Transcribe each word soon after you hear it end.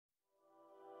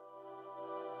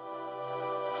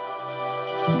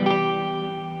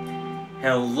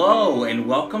Hello and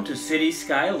welcome to City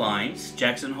Skylines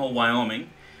Jackson Hole, Wyoming.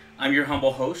 I'm your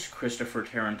humble host, Christopher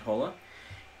Tarantola,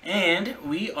 and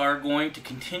we are going to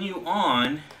continue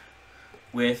on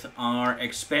with our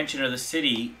expansion of the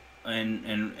city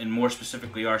and more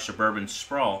specifically our suburban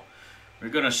sprawl. We're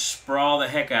going to sprawl the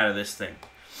heck out of this thing.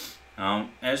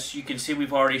 As you can see,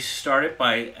 we've already started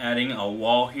by adding a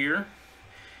wall here,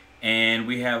 and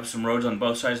we have some roads on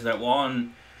both sides of that wall,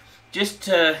 and just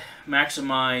to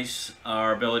maximize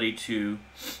our ability to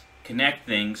connect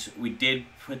things, we did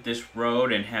put this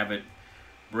road and have it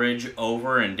bridge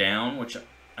over and down, which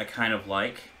I kind of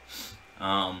like.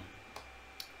 And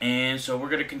so we're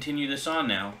going to continue this on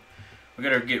now. We're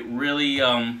going to get really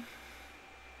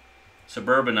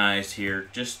suburbanized here,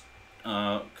 just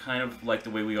kind of like the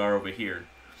way we are over here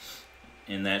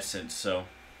in that sense. So,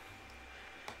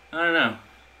 I don't know.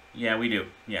 Yeah, we do.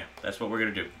 Yeah, that's what we're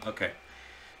going to do. Okay.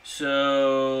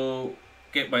 So,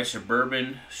 get my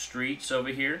suburban streets over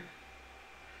here.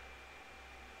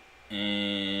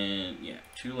 And, yeah,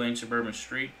 2-lane suburban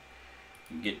street.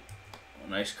 Get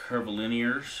nice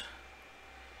curvilinears.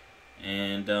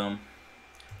 And, I'm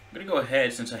going to go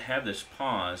ahead, since I have this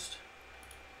paused,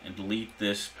 and delete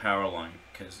this power line,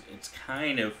 because it's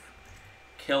kind of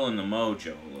killing the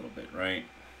mojo a little bit, right?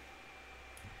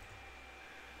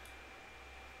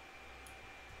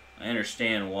 I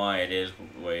understand why it is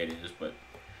the way it is, but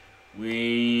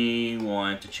we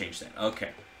want to change that.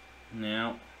 Okay,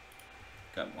 now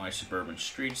got my suburban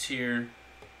streets here,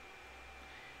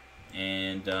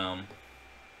 and yeah,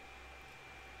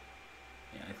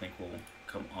 I think we'll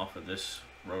come off of this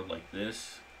road like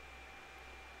this.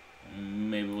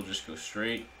 Maybe we'll just go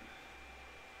straight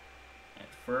at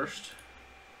first,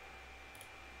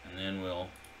 and then we'll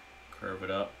curve it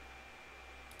up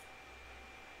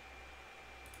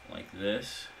like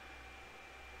this,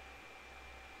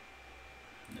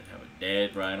 and then have a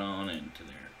dead right on into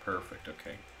there. Perfect.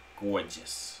 Okay,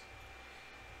 gorgeous.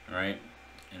 All right,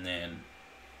 and then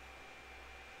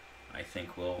I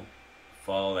think we'll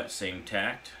follow that same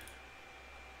tact.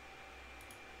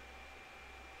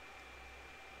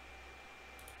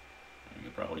 You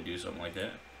could probably do something like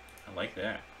that. I like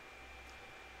that.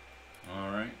 All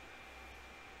right,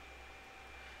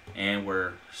 and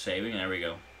we're saving. There we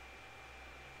go.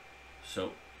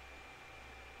 So,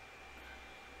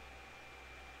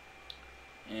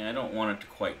 and I don't want it to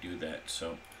quite do that,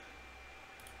 so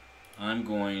I'm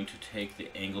going to take the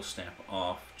angle snap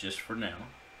off just for now,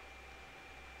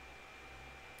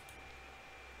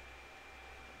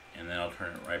 and then I'll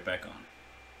turn it right back on.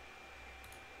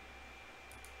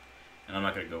 And I'm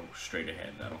not going to go straight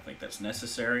ahead. I don't think that's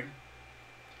necessary.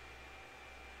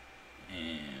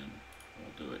 And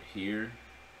we'll do it here.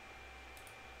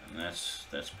 And that's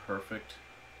perfect.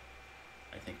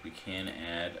 I think we can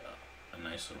add a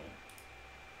nice little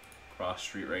cross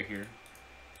street right here.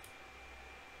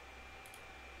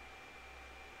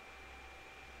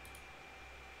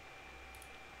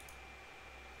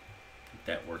 I think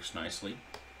that works nicely.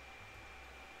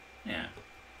 Yeah.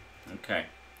 Okay.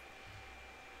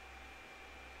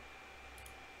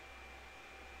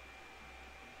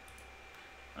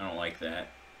 I don't like that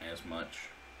as much.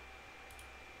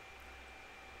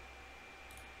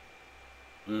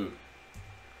 Ooh.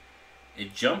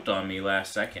 It jumped on me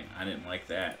last second. I didn't like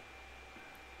that.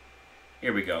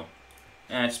 Here we go.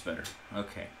 That's better.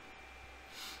 Okay.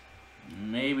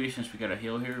 Maybe since we got a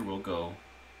hill here, we'll go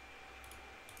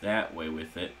that way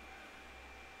with it.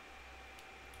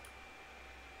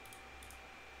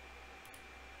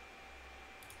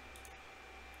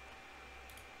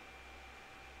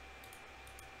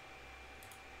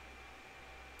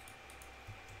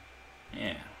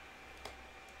 Yeah.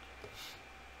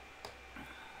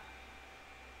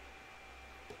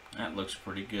 That looks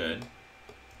pretty good.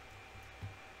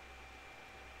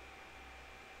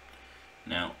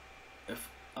 Now, if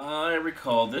I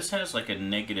recall, this has like a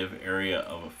negative area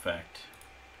of effect.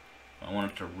 I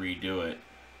wanted to redo it.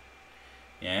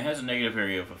 Yeah, it has a negative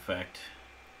area of effect.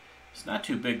 It's not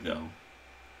too big though.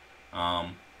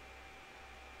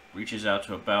 Reaches out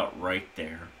to about right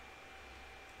there.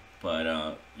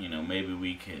 But, you know, maybe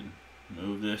we can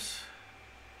move this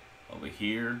over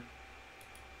here.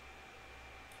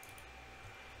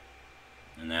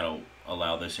 And that'll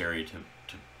allow this area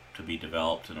to be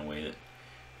developed in a way that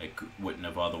it wouldn't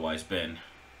have otherwise been.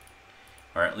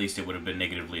 Or at least it would have been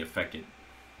negatively affected.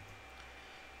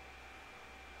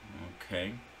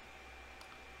 Okay.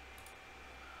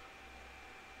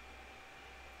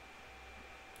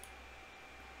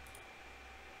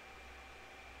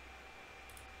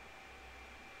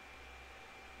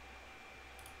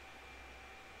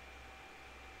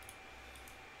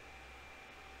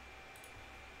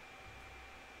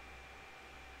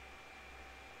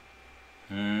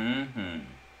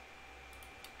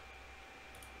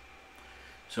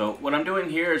 So what I'm doing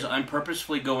here is I'm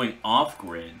purposefully going off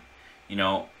grid. You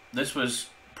know, this was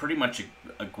pretty much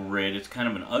a grid. It's kind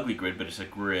of an ugly grid, but it's a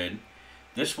grid.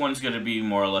 This one's going to be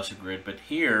more or less a grid, but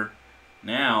here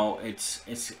now it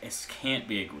can't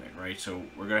be a grid, right? So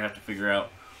we're going to have to figure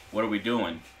out what are we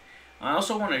doing. I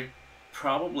also want to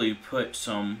probably put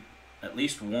some, at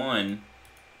least one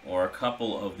or a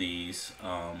couple of these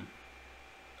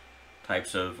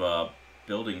types of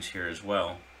buildings here as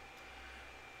well.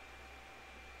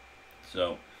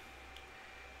 So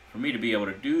for me to be able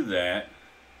to do that,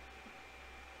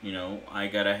 you know, I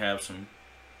gotta have some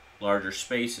larger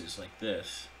spaces like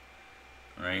this,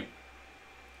 right?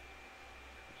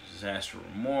 Disaster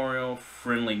Memorial,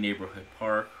 Friendly Neighborhood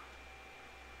Park.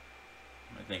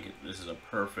 I think this is a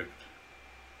perfect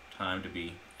time to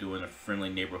be doing a Friendly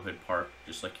Neighborhood Park,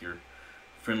 just like your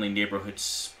Friendly Neighborhood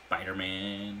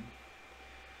Spider-Man.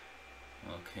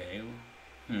 Okay,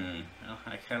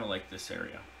 I kind of like this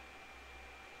area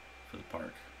for the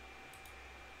park.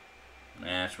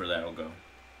 That's where that'll go.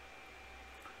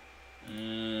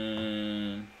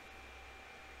 And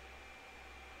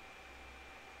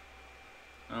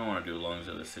I don't want to do Lungs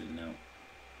of the City now.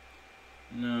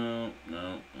 No.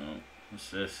 What's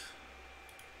this?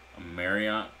 A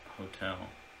Marriott Hotel.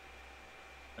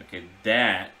 Okay,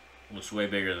 that looks way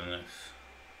bigger than this.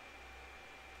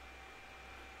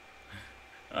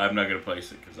 I'm not going to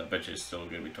place it because I bet you it's still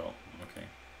going to be tall. Okay.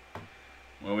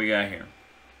 What we got here?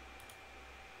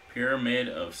 Pyramid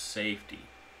of Safety.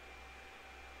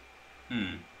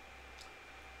 Can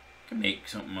make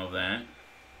something of that.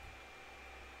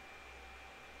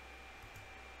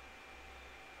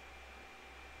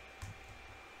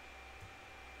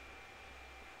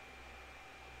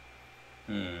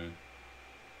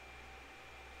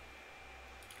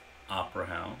 Opera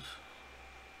House.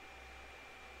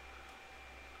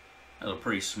 That's a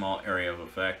pretty small area of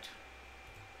effect.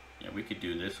 Yeah, we could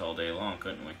do this all day long,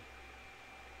 couldn't we?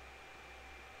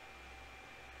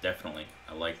 Definitely.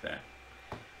 I like that.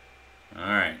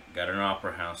 Alright, got an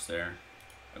opera house there.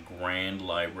 A grand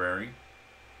library.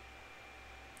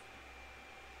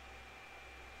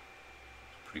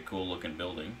 Pretty cool looking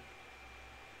building.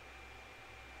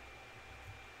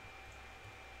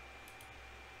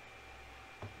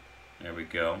 There we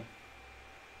go.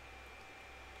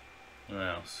 What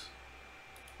else?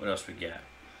 What else we got?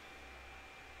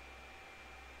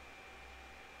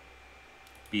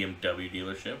 BMW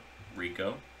dealership,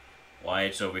 Rico. Why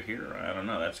it's over here, I don't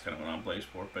know. That's kind of an odd place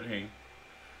for it, but hey,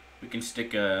 we can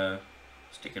stick it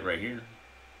right here.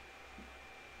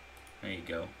 There you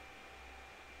go.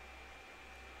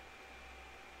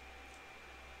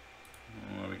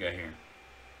 What do we got here?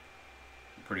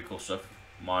 Pretty cool stuff.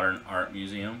 Modern Art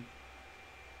Museum.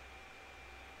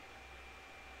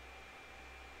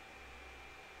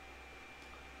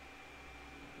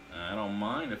 I don't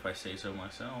mind if I say so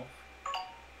myself.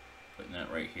 Putting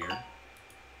that right here.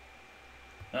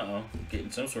 Uh-oh,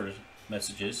 getting some sort of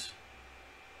messages.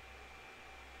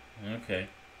 Okay.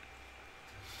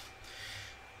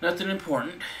 Nothing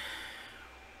important.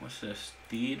 What's this?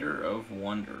 Theater of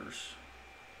Wonders.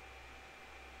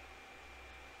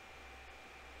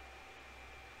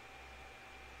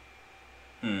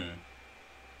 Can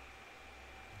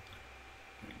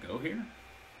we go here?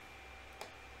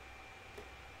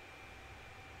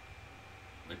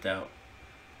 Without...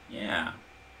 Yeah.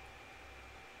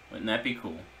 Wouldn't that be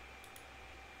cool?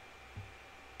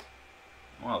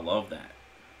 Oh, I love that.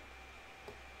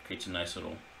 Creates a nice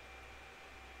little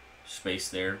space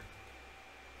there.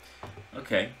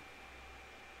 Okay.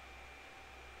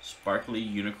 Sparkly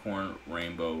Unicorn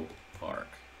Rainbow Park.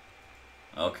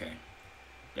 Okay.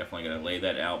 Definitely gotta lay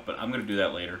that out, but I'm gonna do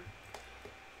that later.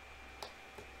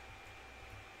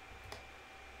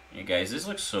 Hey guys, this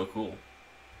looks so cool.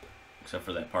 Except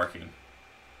for that parking.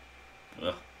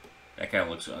 Ugh. That kind of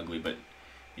looks ugly, but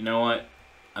you know what?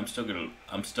 I'm still gonna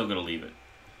leave it.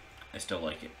 I still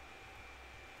like it.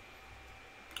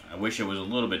 I wish it was a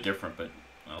little bit different, but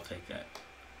I'll take that.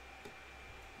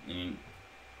 And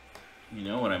you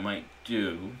know what I might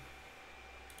do?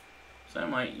 So I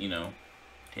might, you know,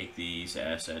 take these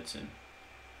assets and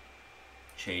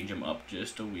change them up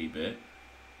just a wee bit.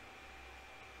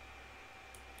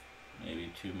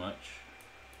 Maybe too much.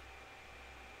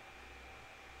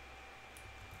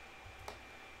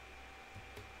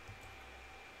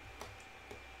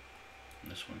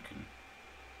 This one can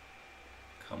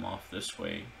come off this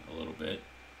way a little bit.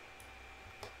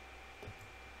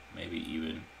 Maybe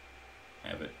even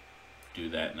have it do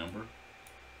that number.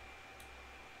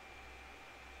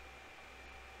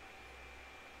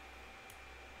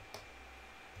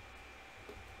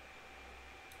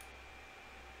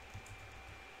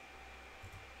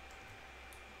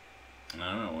 I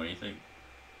don't know, what do you think?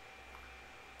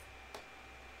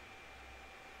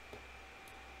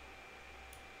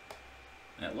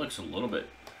 That looks a little bit...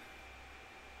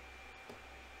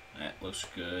 That looks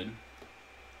good.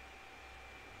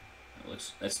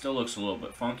 That still looks a little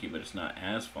bit funky, but it's not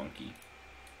as funky.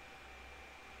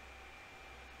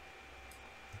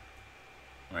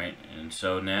 Right, and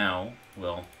so now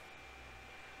we'll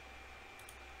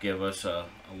give us a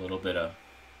little bit of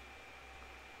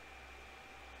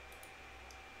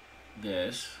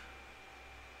this.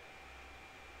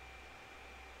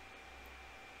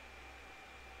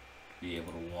 Be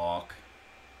able to walk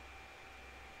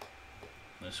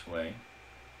this way.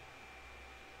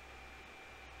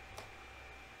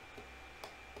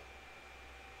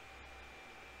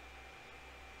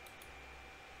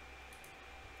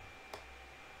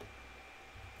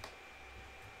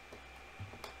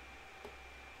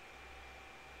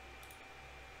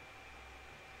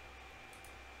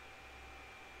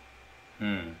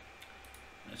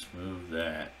 Let's move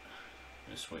that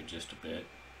this way just a bit.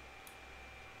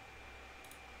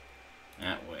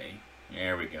 That way.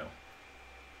 There we go.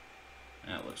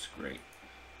 That looks great.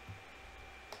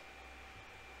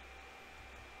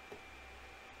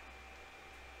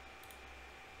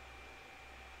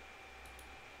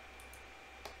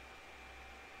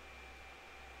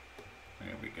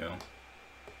 There we go.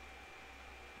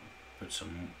 Put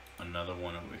another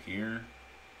one over here.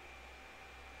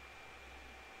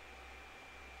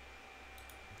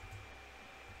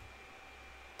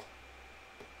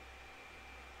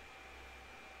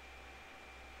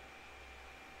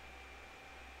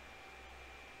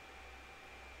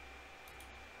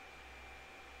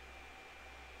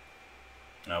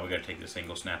 Now we got to take this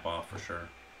angle snap off for sure.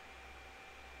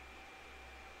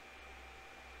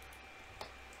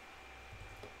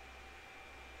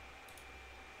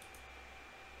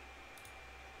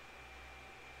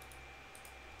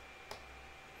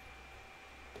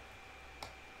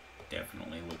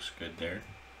 Definitely looks good there.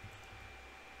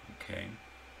 Okay.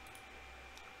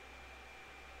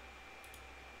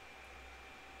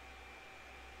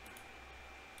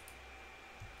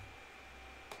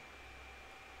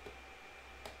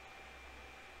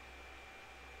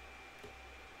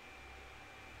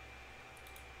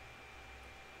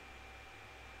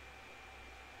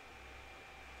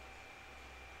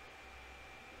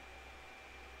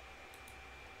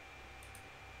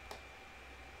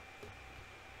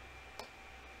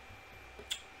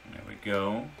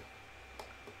 Go.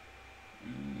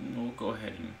 We'll go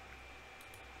ahead and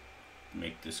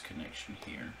make this connection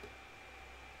here.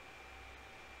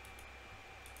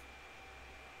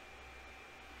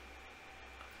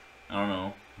 I don't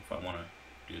know if I want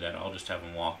to do that. I'll just have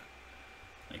them walk.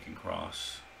 They can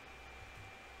cross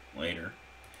later.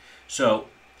 So,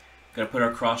 got to put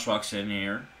our crosswalks in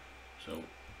here. So,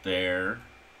 there,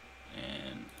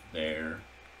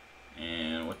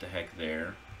 and what the heck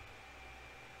there.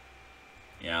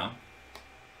 Yeah.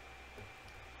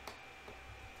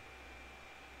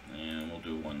 And we'll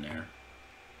do one there.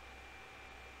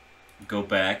 Go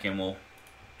back and we'll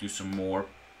do some more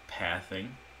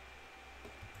pathing.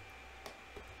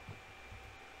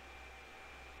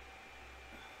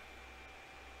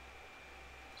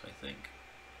 So I think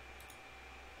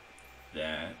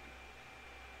that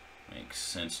makes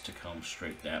sense to come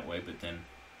straight that way, but then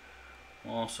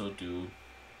we'll also do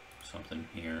something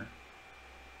here.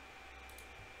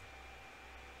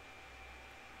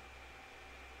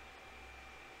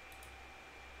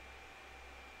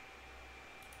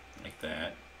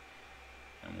 That,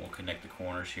 and we'll connect the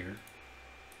corners here.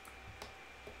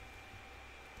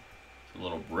 It's a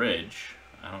little bridge.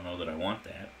 I don't know that I want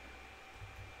that.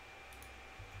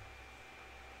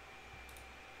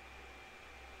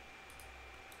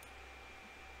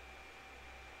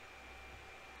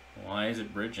 Why is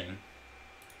it bridging?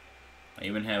 I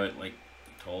even have it like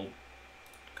told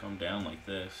come down like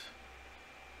this.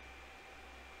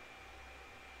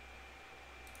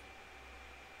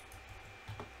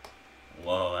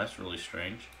 Whoa, that's really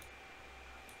strange.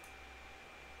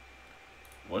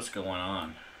 What's going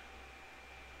on?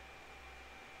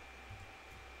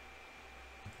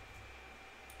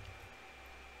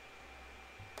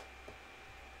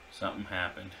 Something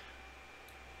happened.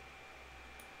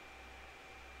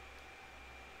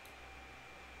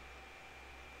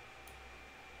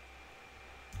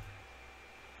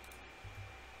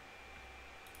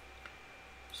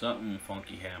 Something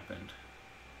funky happened.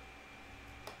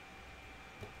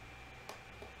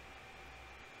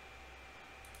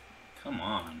 Come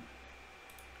on.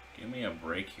 Give me a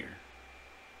break here.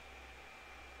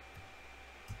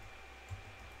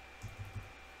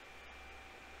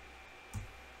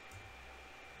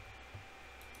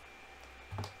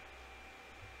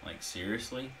 Like,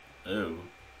 seriously? Ooh.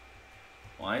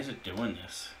 Why is it doing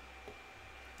this?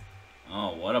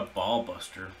 Oh, what a ball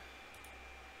buster.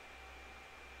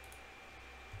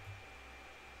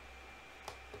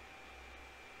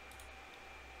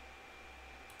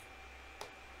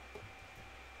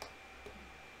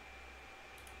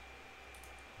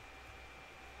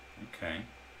 Okay.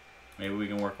 Maybe we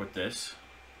can work with this.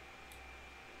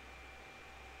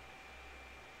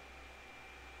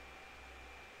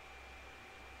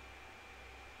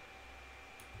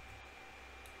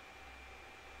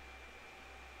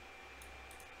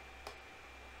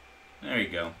 There you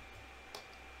go.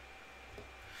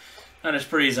 Not as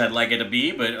pretty as I'd like it to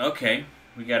be, but okay.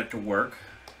 We got it to work.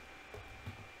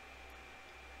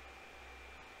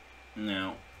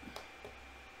 Now,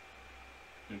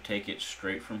 I'm going to take it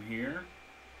straight from here.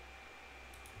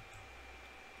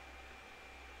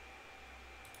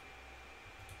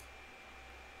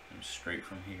 And straight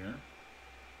from here.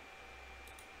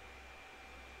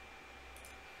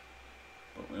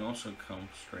 But we also come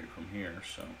straight from here,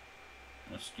 so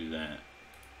let's do that.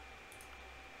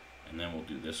 And then we'll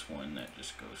do this one that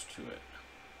just goes to it.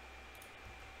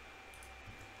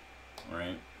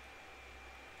 Right?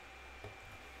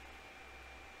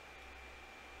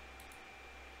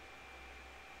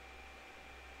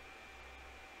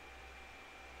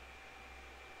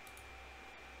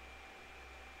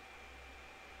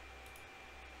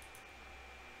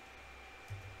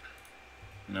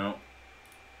 No,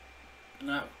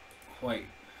 not quite.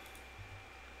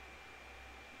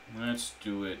 Let's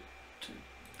do it to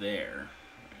there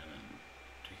and then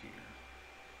to here.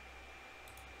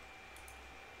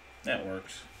 That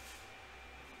works.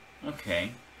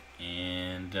 Okay,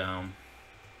 and we'll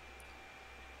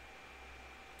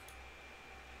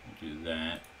do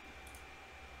that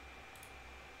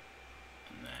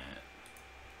and that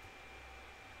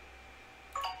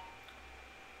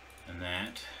and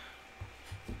that.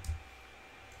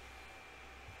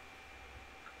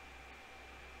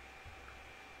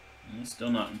 And it's still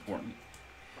not important.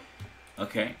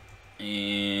 Okay,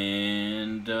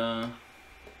 and we're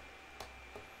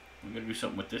gonna do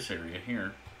something with this area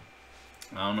here.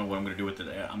 I don't know what I'm gonna do with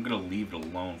it. I'm gonna leave it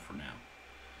alone for now.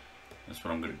 That's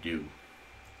what I'm gonna do.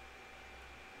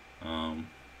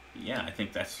 Yeah, I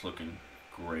think that's looking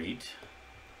great.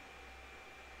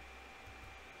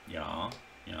 Yeah,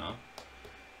 yeah.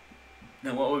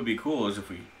 Now, what would be cool is if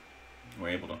we were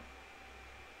able to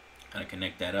kind of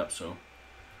connect that up. So,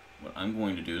 what I'm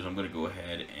going to do is I'm going to go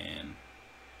ahead and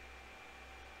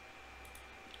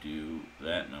do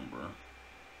that number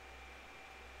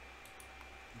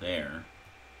there,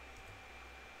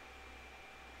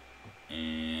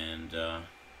 and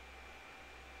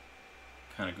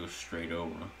kind of go straight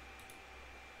over,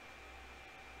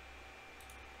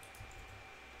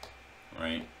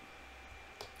 right?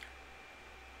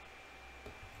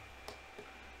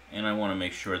 And I want to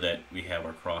make sure that we have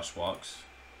our crosswalks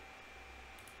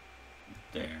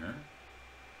there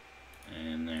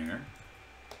and there.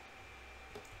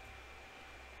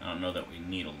 I don't know that we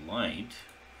need a light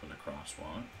for the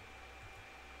crosswalk.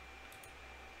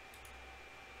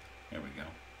 There we go.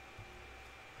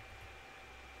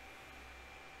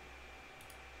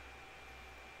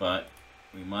 But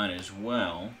we might as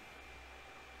well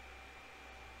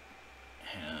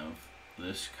have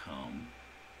this come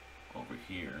over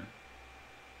here.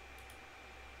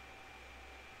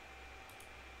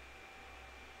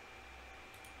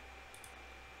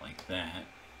 Like that.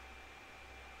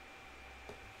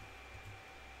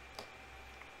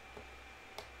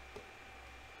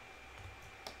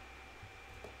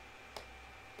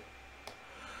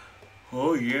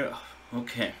 Oh yeah.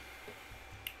 Okay.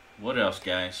 What else,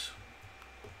 guys?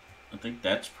 I think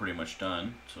that's pretty much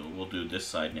done. So we'll do this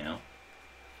side now.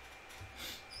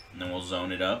 And then we'll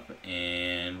zone it up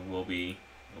and we'll be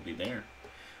there.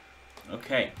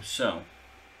 Okay, so I'm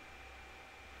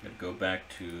gonna go back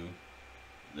to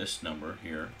this number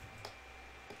here.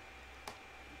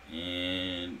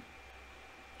 And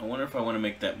I wonder if I want to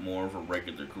make that more of a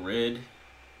regular grid.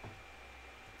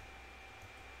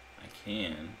 I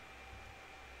can.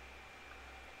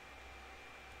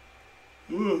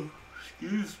 Oh,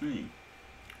 excuse me.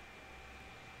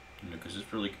 You know, because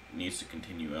this really needs to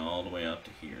continue all the way out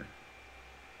to here.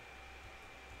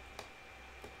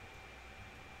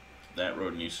 That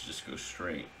road needs to just go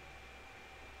straight.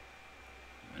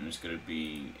 And it's going to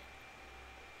be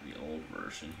the old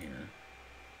version here.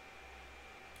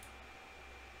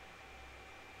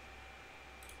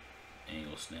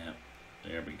 Angle snap.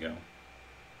 There we go.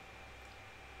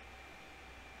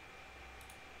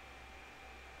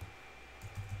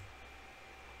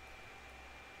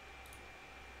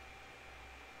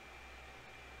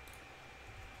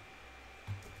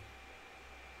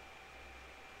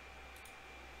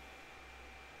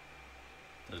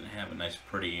 nice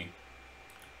pretty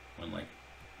when like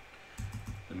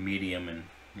the medium and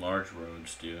large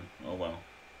roads do. Oh well.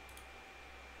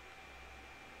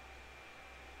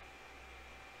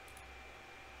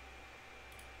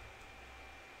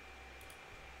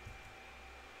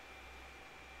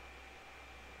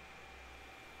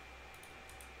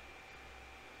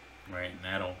 Right,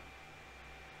 and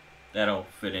that'll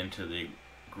fit into the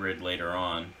grid later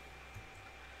on.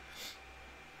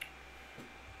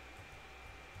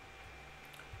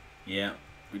 Yeah,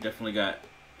 we definitely got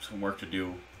some work to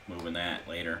do moving that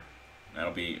later.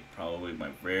 That'll be probably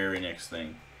my very next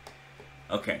thing.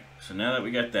 Okay, so now that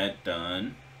we got that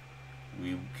done,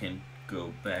 we can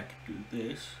go back and do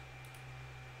this.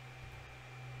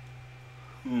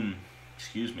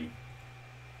 Excuse me.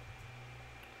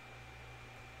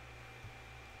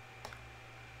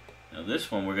 Now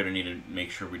this one we're going to need to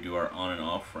make sure we do our on and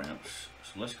off ramps.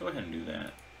 So let's go ahead and do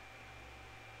that.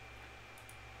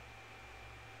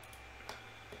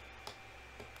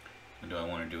 And do I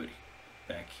want to do it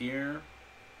back here?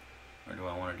 Or do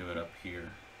I want to do it up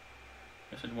here?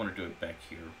 I guess I'd want to do it back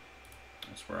here.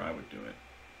 That's where I would do it.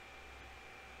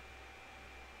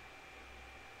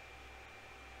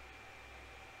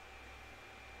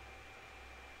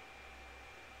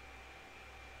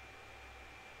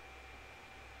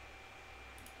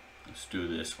 Let's do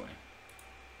it this way.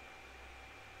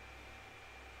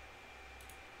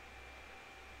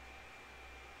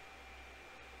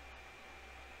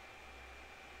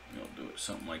 We'll do it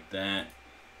something like that.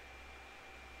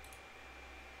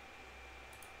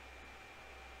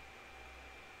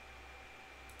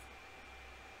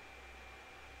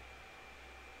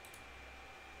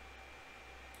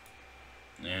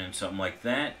 And something like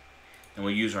that. And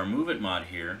we'll use our Move It mod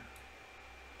here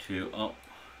to, oh,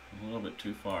 a little bit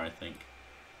too far, I think.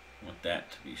 I want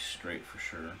that to be straight for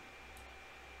sure.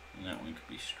 And that one could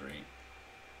be straight.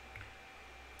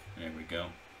 There we go.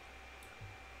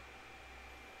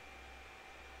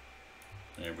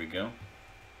 There we go.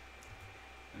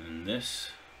 And then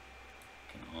this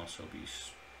can also be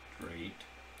straight.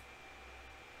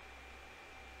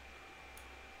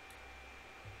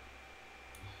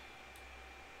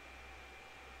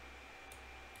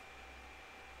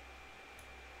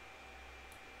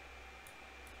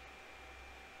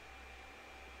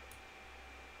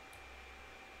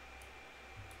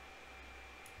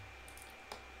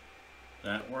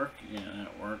 That work? Yeah,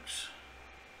 that works.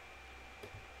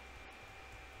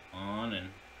 On and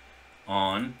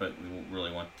on, but we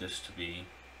really want this to be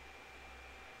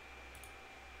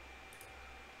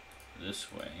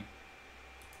this way.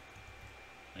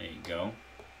 There you go.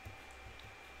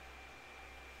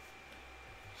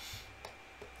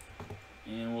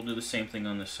 And we'll do the same thing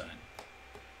on this side.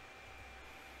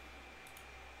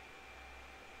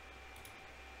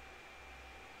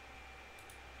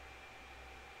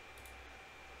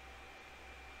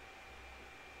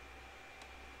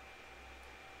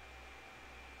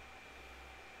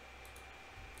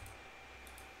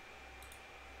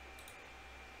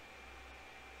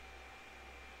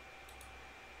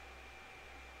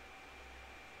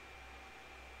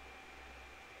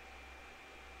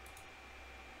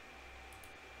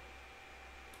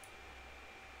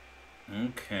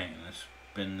 Okay, let's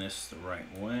spin this the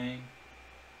right way.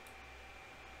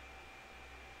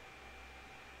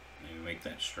 Maybe make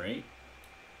that straight.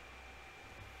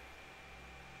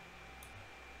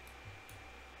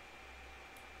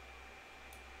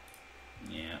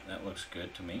 Yeah, that looks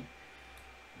good to me.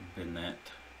 Bend that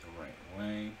the right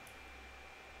way.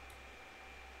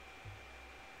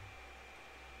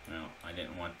 No, I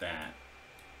didn't want that.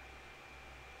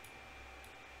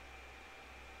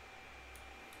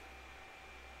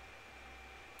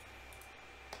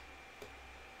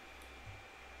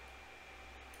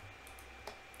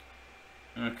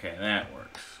 Okay, that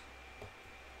works.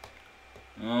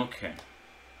 Okay.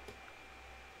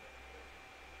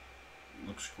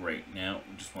 Looks great. Now,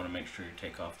 we just want to make sure you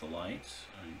take off the lights.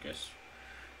 I guess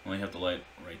we only have the light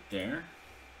right there.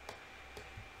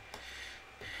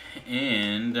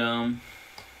 And, I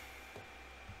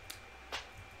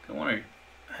want to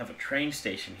have a train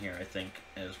station here, I think,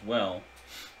 as well.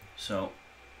 So,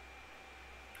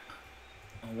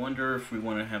 I wonder if we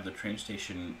want to have the train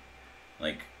station,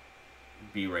 like,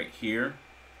 be right here,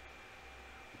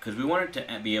 because we wanted to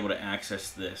be able to access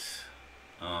this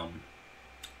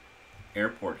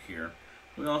airport here.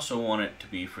 We also want it to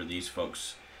be for these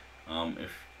folks,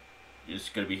 if it's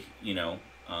going to be, you know,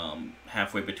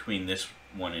 halfway between this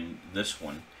one and this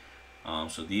one,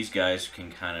 so these guys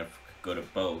can kind of go to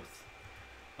both.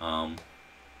 So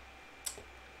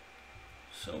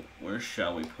where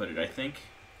shall we put it? I think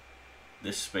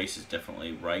this space is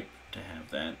definitely ripe to have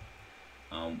that.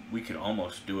 We could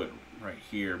almost do it right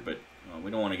here, but we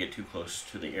don't want to get too close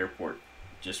to the airport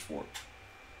just for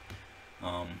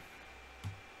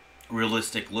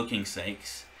realistic looking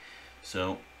sakes.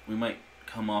 So we might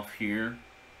come off here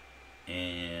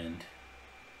and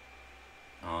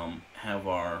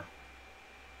have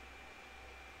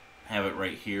it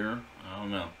right here. I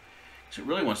don't know, because it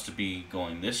really wants to be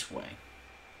going this way,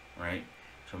 right?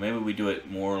 So maybe we do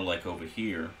it more like over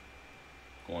here,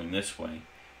 going this way.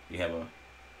 We have a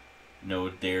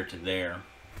node there to there.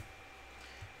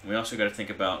 We also got to think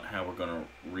about how we're going to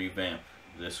revamp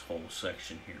this whole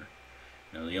section here.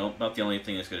 Now, about the only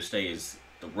thing that's going to stay is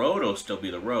the road will still be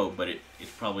the road, but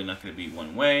it's probably not going to be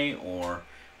one way, or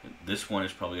this one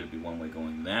is probably going to be one way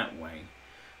going that way,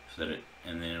 so that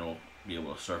and then it'll be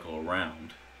able to circle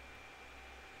around.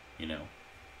 You know,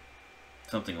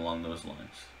 something along those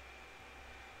lines.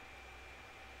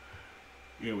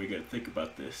 Yeah, we got to think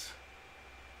about this.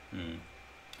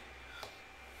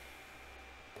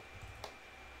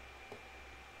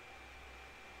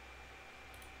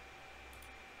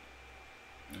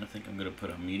 I think I'm gonna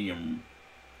put a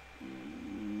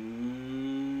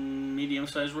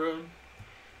medium-sized road.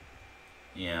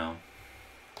 Yeah,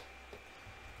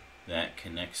 that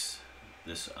connects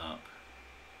this up.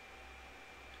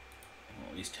 We'll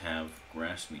at least have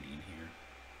grass median here,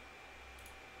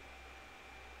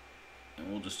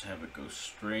 and we'll just have it go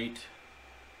straight.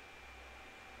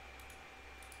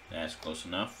 That's close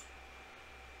enough.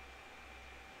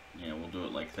 Yeah, we'll do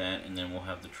it like that, and then we'll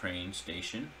have the train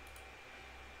station.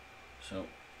 So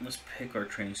let's pick our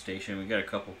train station. We got a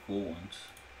couple cool ones.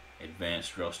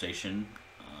 Advanced rail station,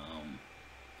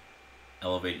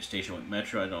 elevated station with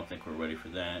metro. I don't think we're ready for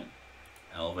that.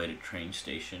 Elevated train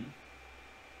station,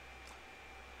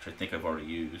 which I think I've already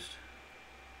used.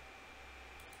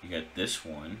 You got this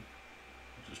one,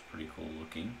 which is pretty cool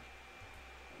looking.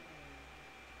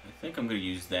 I think I'm going to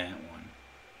use that one.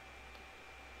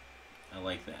 I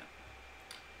like that.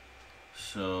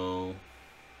 So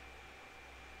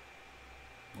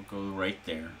we'll go right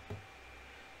there,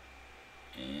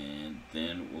 and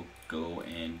then we'll go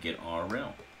and get our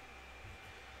rail.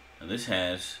 Now this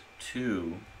has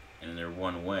two, and they're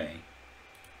one way,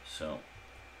 so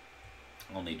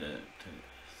I'll need to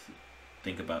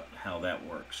think about how that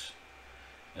works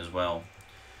as well.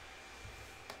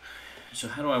 So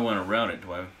how do I want to route it?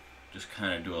 Do I just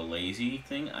kind of do a lazy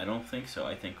thing? I don't think so.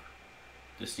 I think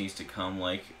this needs to come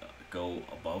like go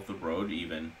above the road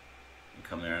even, and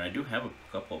come there. And I do have a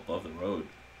couple above the road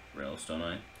rails, don't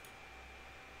I?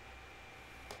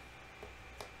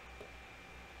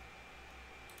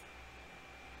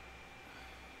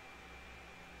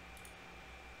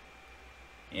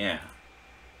 Yeah.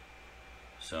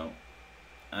 So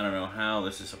I don't know how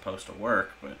this is supposed to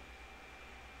work, but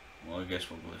well, I guess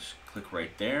we'll just click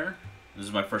right there. This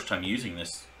is my first time using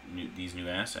these new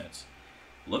assets.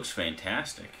 Looks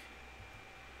fantastic.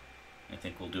 I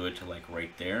think we'll do it to like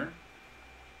right there.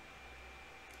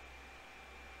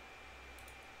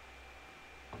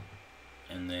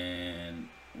 And then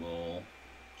we'll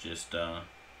just have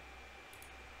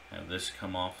this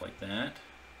come off like that.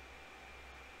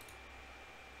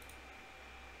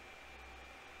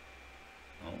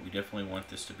 Oh, we definitely want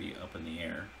this to be up in the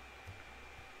air.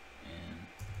 And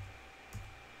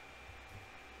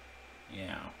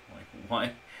yeah, like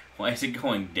why is it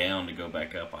going down to go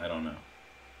back up? I don't know.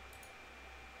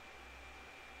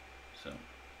 So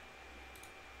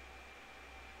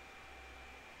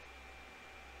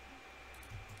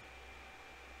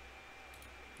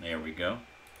there we go.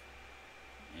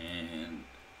 And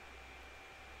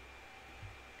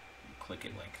click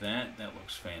it like that. That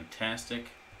looks fantastic.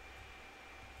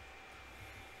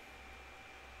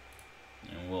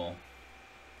 And we'll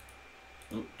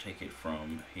take it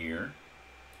from here.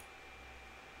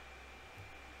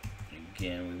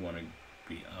 Again, we want to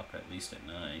be up at least at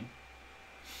 9.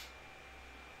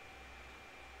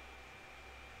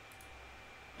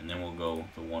 And then we'll go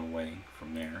the one way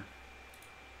from there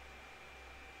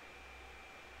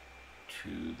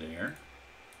to there,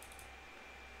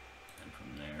 and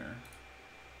from there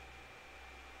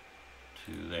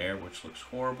to there, which looks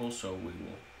horrible, so we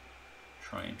will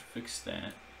try and fix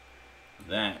that.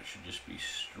 That should just be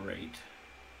straight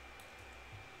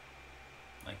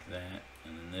like that,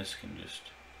 and then this can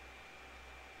just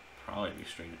probably be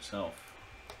straight itself.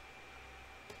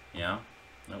 Yeah,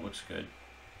 that looks good.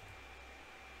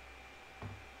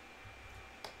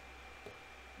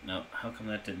 Now, how come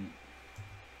that didn't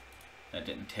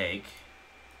take?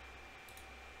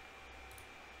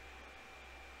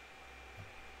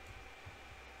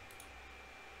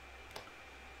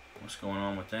 What's going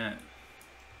on with that?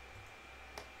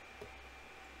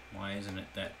 Why isn't it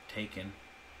that taken?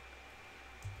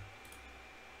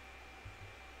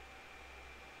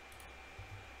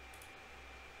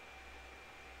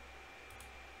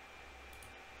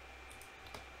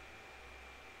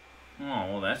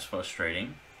 Oh, well, that's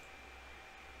frustrating.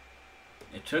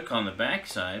 It took on the back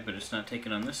side, but it's not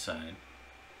taken on this side.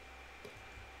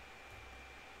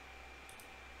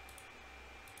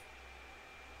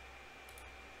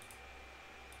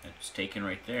 It's taken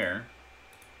right there.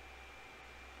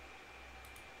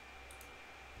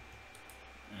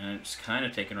 And it's kind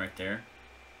of taken right there.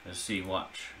 Let's see,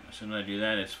 watch. As soon as I do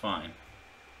that, it's fine.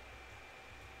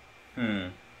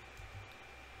 But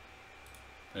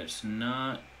it's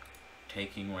not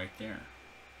taking right there.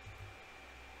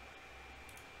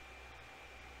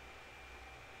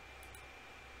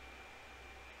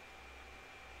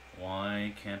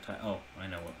 Why can't I? Oh, I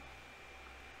know what.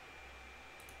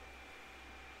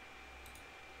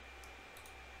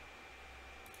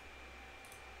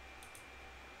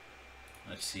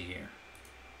 Let's see here.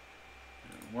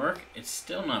 Did it work? It's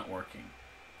still not working.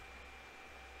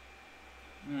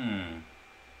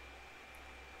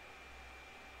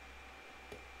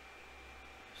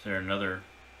 Is there another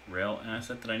rail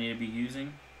asset that I need to be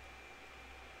using?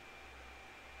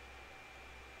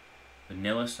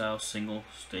 Vanilla style single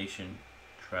station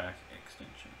track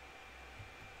extension.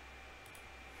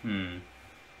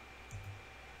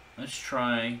 Let's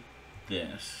try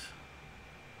this.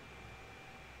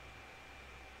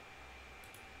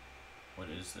 What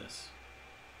is this?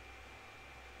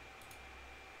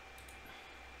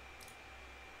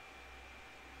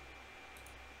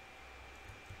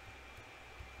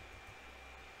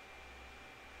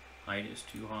 Height is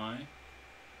too high.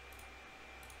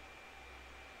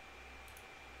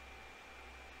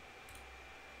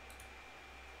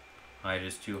 Height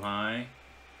is too high.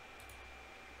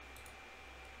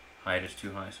 Height is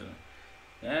too high, so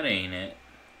that ain't it.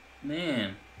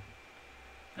 Man,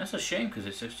 that's a shame because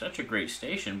it's such a great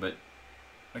station, but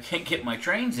if I can't get my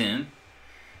trains in,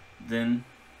 then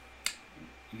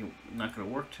you're not going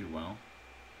to work too well.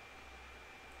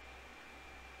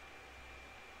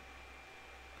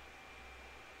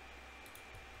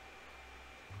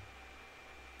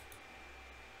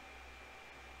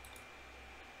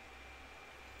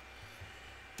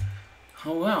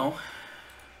 Oh well.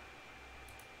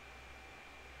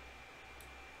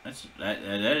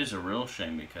 That is a real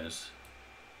shame because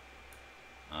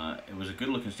it was a good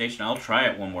looking station. I'll try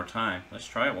it one more time. Let's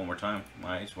try it one more time.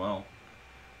 Might as well.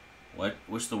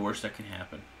 What's the worst that can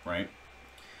happen, right?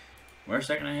 Worst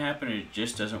that can happen, it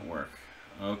just doesn't work.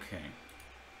 Okay.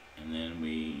 And then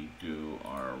we do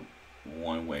our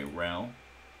one-way rail.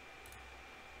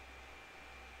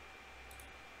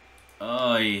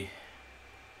 Oh.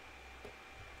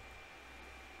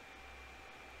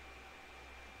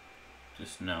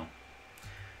 Just no.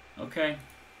 Okay.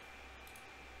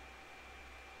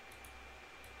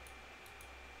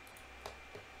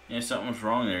 Yeah, something was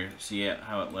wrong there. See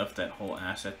how it left that whole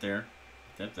asset there?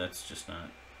 That's just not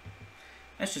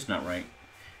right.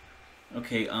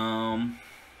 Okay, so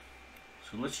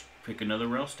let's pick another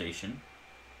rail station.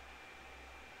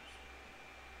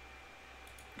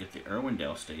 Get the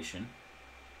Irwindale station.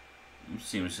 It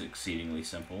seems exceedingly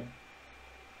simple.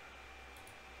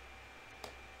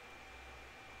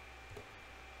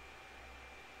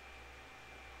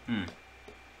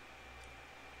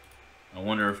 I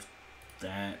wonder if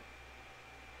that...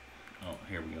 Oh,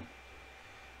 here we go.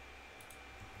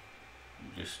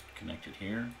 Just connect it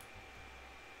here.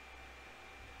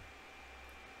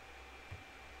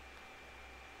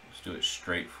 Let's do it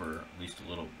straight for at least a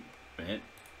little bit.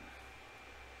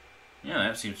 Yeah,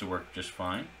 that seems to work just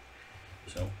fine.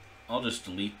 So I'll just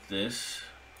delete this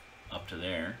up to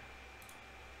there.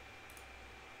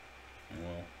 And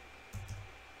we'll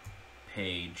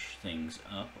page things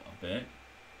up a bit.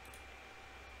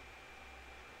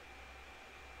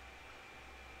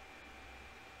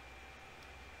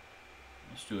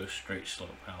 Let's do a straight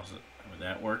slope. How's it? Would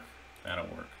that work? That'll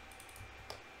work.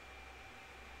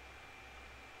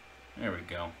 There we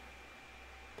go.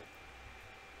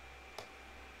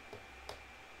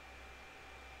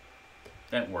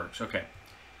 That works. Okay.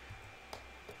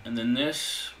 And then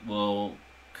this will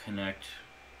connect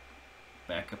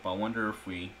back up. I wonder if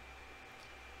we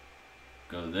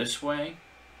go this way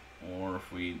or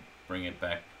if we bring it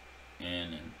back in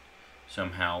and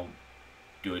somehow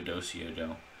do a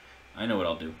do-si-do. I know what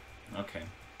I'll do. Okay.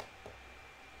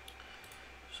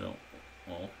 So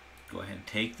we'll go ahead and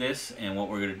take this, and what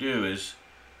we're going to do is,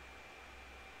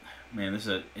 man, it's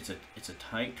a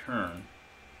tight turn.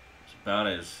 It's about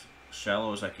as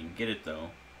shallow as I can get it though.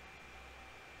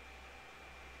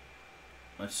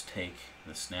 let's take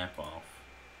the snap off.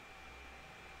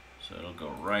 So it'll go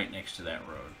right next to that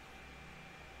road.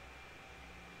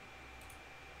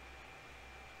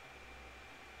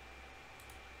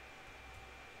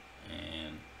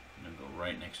 And it'll go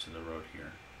right next to the road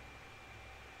here.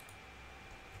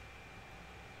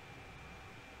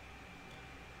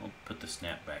 We'll put the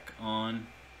snap back on,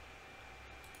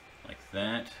 like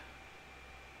that.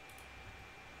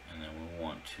 And then we'll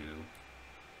want to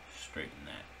straighten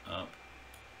that up.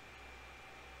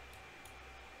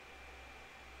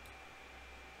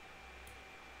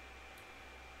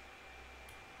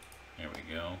 There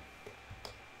we go.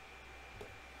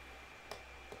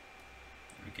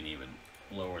 We can even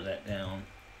lower that down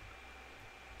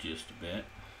just a bit.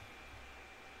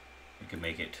 We can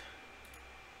make it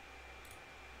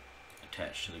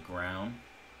attached to the ground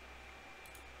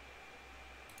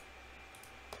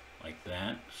like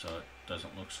that, so it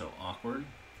doesn't look so awkward.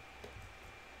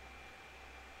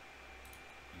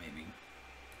 Maybe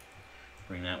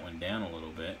bring that one down a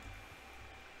little bit.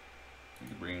 We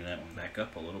can bring that one back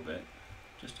up a little bit,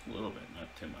 just a little bit,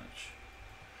 not too much.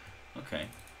 Okay,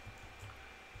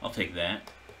 I'll take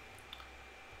that.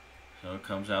 So it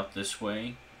comes out this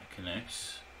way, it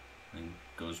connects, and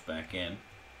goes back in.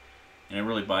 And it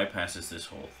really bypasses this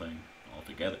whole thing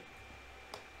altogether.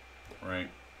 Right?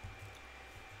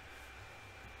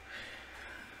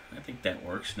 I think that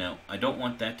works. Now, I don't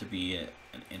want that to be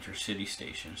an intercity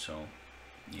station, so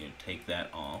you take that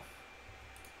off.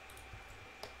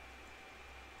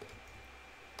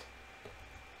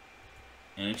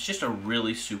 And it's just a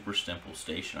really super simple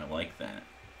station. I like that.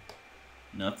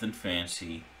 Nothing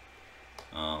fancy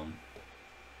at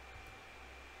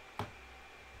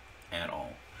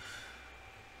all.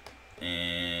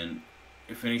 And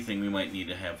if anything, we might need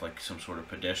to have like some sort of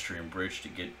pedestrian bridge to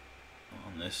get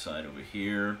on this side over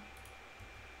here.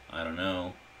 I don't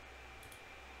know.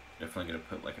 Definitely going to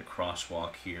put like a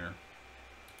crosswalk here.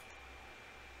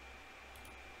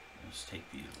 Let's take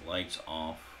these lights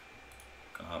off.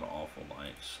 God awful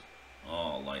lights.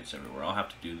 Oh, lights everywhere. I'll have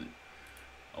to do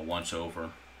a once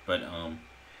over. But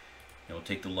we'll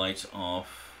take the lights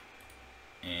off,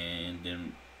 and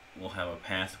then we'll have a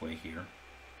pathway here.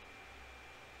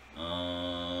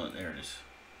 There it is.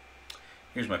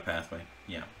 Here's my pathway.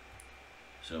 Yeah.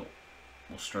 So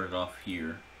we'll start it off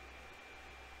here,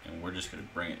 and we're just going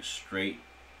to bring it straight.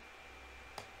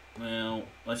 Well,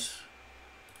 let's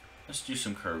do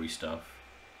some curvy stuff.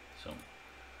 So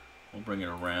we'll bring it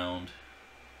around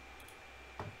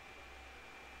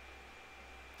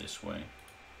this way,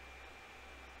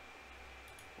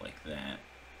 like that.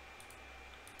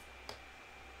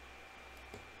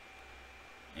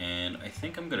 And I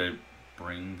think I'm going to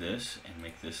bring this and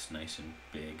make this nice and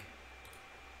big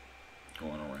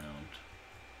going around.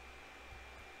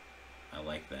 I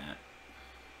like that.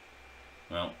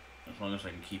 Well, as long as I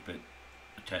can keep it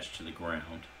attached to the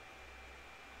ground.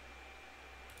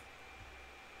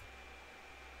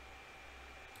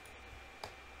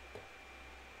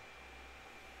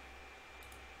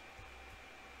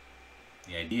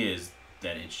 The idea is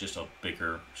that it's just a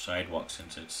bigger sidewalk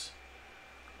since it's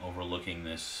overlooking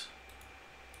this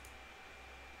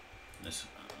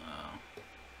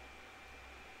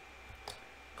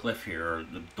cliff here, or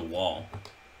the wall.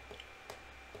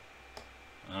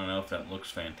 I don't know if that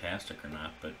looks fantastic or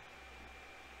not, but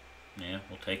yeah,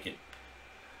 we'll take it.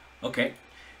 Okay,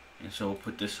 and so we'll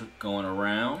put this going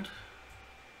around.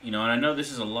 You know, and I know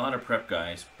this is a lot of prep,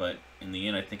 guys, but in the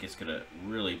end I think it's gonna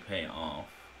really pay off.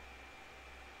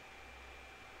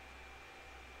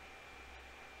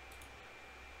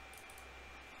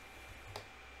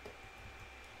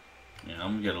 Yeah,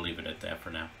 I'm gonna leave it at that for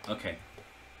now. Okay.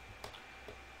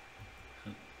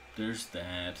 So there's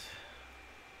that.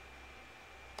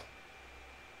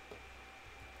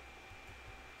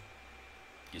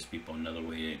 Gives people another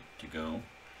way to go.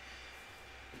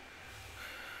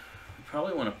 We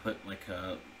probably want to put like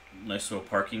a nice little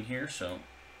parking here. So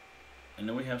I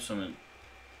know we have some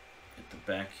at the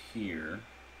back here.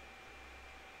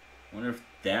 I wonder if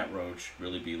that road should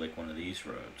really be like one of these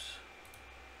roads.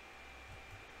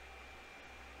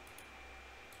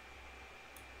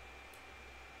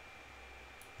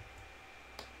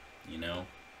 You know?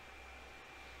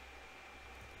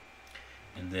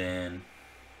 And then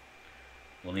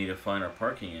we'll need to find our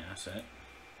parking asset.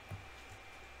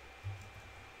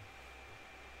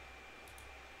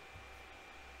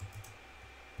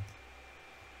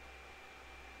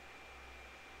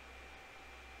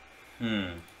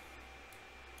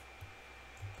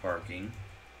 Parking.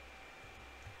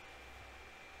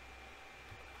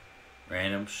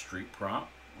 Random street prop.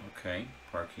 Okay.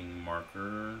 Parking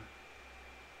marker.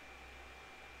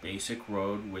 Basic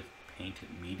road with painted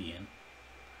median.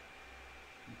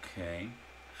 Okay,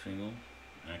 single,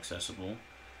 accessible.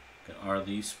 Are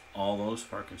these all those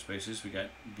parking spaces? We got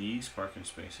these parking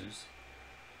spaces.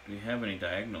 Do we have any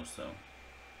diagonals though?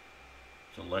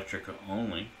 It's electric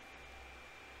only.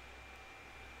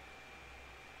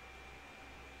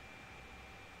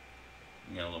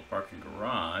 We got a little parking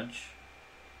garage.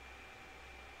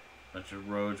 Bunch of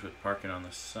roads with parking on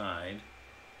the side.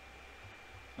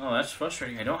 Oh, that's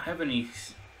frustrating. I don't have any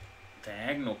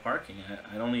diagonal parking.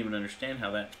 I don't even understand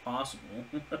how that's possible.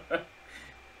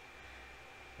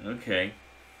 Okay.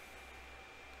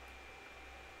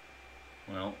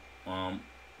 Well, I'm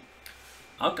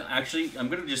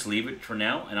going to just leave it for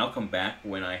now, and I'll come back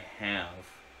when I have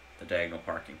the diagonal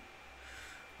parking.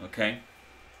 Okay.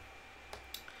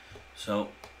 So,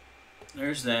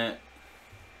 there's that.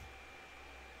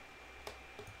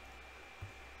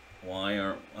 Why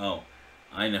are... Oh,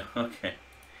 I know. Okay.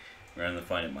 We're on the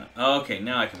find it mine. Oh, okay,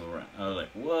 now I can move around. I was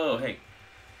like, whoa, hey.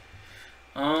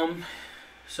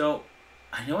 So,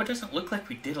 I know it doesn't look like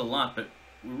we did a lot, but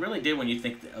we really did when you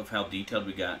think of how detailed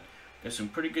we got. Got some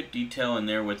pretty good detail in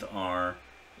there with our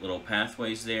little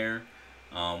pathways there.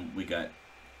 We got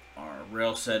our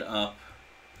rail set up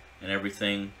and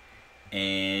everything.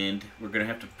 And we're going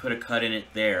to have to put a cut in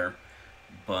it there.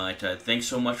 But thanks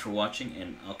so much for watching,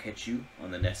 and I'll catch you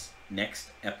on the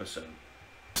next episode.